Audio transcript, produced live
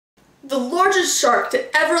The largest shark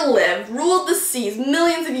to ever live ruled the seas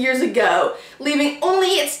millions of years ago, leaving only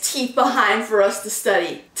its teeth behind for us to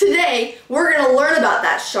study. Today, we're going to learn about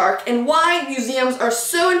that shark and why museums are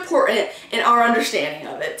so important in our understanding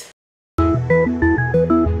of it.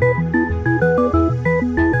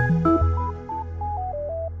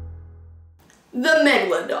 The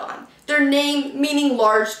Megalodon, their name meaning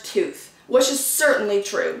large tooth, which is certainly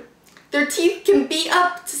true. Their teeth can be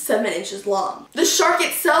up to 7 inches long. The shark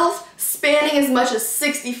itself spanning as much as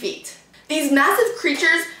 60 feet. These massive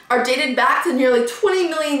creatures are dated back to nearly 20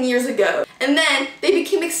 million years ago, and then they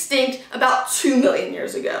became extinct about 2 million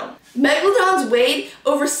years ago. Megalodons weighed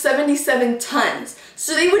over 77 tons,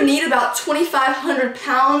 so they would need about 2,500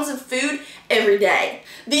 pounds of food every day.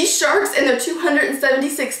 These sharks and their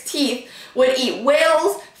 276 teeth would eat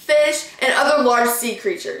whales, fish, and other large sea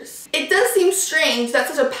creatures. It does seem strange that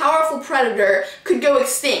such a powerful predator could go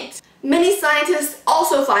extinct. Many scientists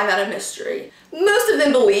also find that a mystery. Most of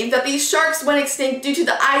them believe that these sharks went extinct due to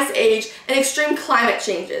the ice age and extreme climate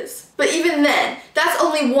changes. But even then, that's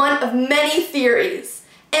only one of many theories,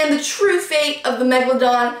 and the true fate of the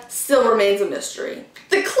Megalodon still remains a mystery.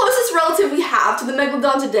 The closest relative we have to the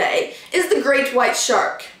Megalodon today is the great white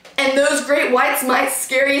shark. And those great whites might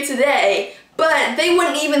scare you today, but they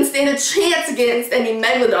wouldn't even stand a chance against any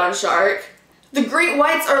Megalodon shark. The great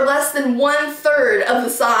whites are less than 1/3 of the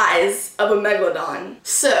size of a Megalodon.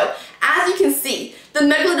 So, as you can see, the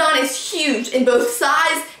Megalodon is huge in both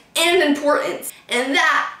size and importance, and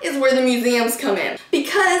that is where the museums come in.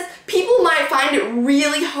 Because people might find it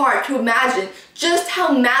really hard to imagine just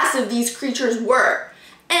how massive these creatures were.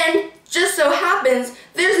 And just so happens,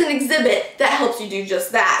 there's an exhibit that helps you do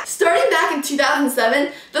just that. Starting back in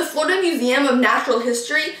 2007, the Florida Museum of Natural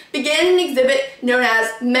History began an exhibit known as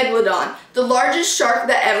Megalodon, the largest shark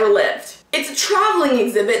that ever lived. It's a traveling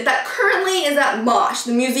exhibit that currently is at MOSH,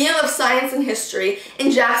 the Museum of Science and History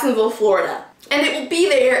in Jacksonville, Florida. And it will be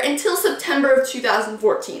there until September of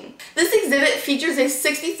 2014. This exhibit features a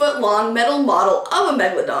 60-foot long metal model of a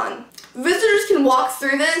Megalodon. Visitors can walk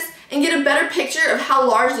through this and get a better picture of how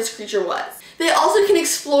large this creature was. They also can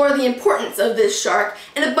explore the importance of this shark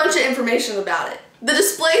and a bunch of information about it. The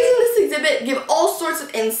displays in this exhibit give all sorts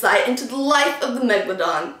of insight into the life of the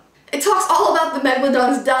Megalodon. It talks all about the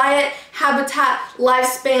Megalodon's diet, habitat,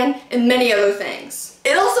 lifespan, and many other things.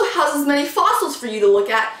 It also houses many fossils for you to look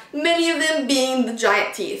at, many of them being the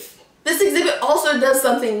giant teeth. This exhibit also does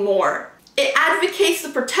something more. It advocates the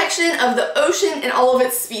protection of the ocean and all of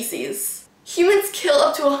its species. Humans kill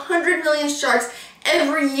up to 100 million sharks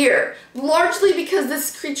every year, largely because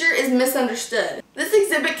this creature is misunderstood. This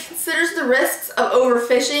exhibit considers the risks of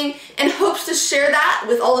overfishing and hopes to share that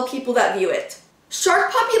with all the people that view it.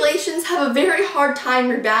 Shark populations have a very hard time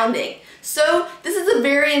rebounding, so this is a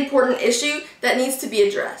very important issue that needs to be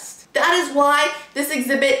addressed. That is why this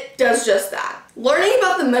exhibit does just that. Learning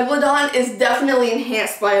about the Megalodon is definitely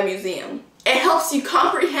enhanced by a museum. It helps you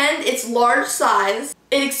comprehend its large size,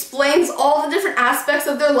 it explains all the different aspects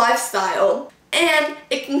of their lifestyle, and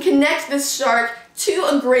it can connect this shark to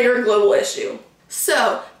a greater global issue.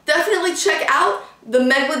 So, definitely check out the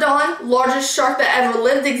Megalodon, largest shark that ever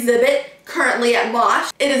lived exhibit, currently at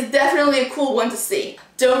MOSH. It is definitely a cool one to see.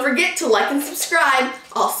 Don't forget to like and subscribe.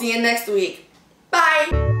 I'll see you next week.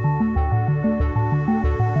 Bye!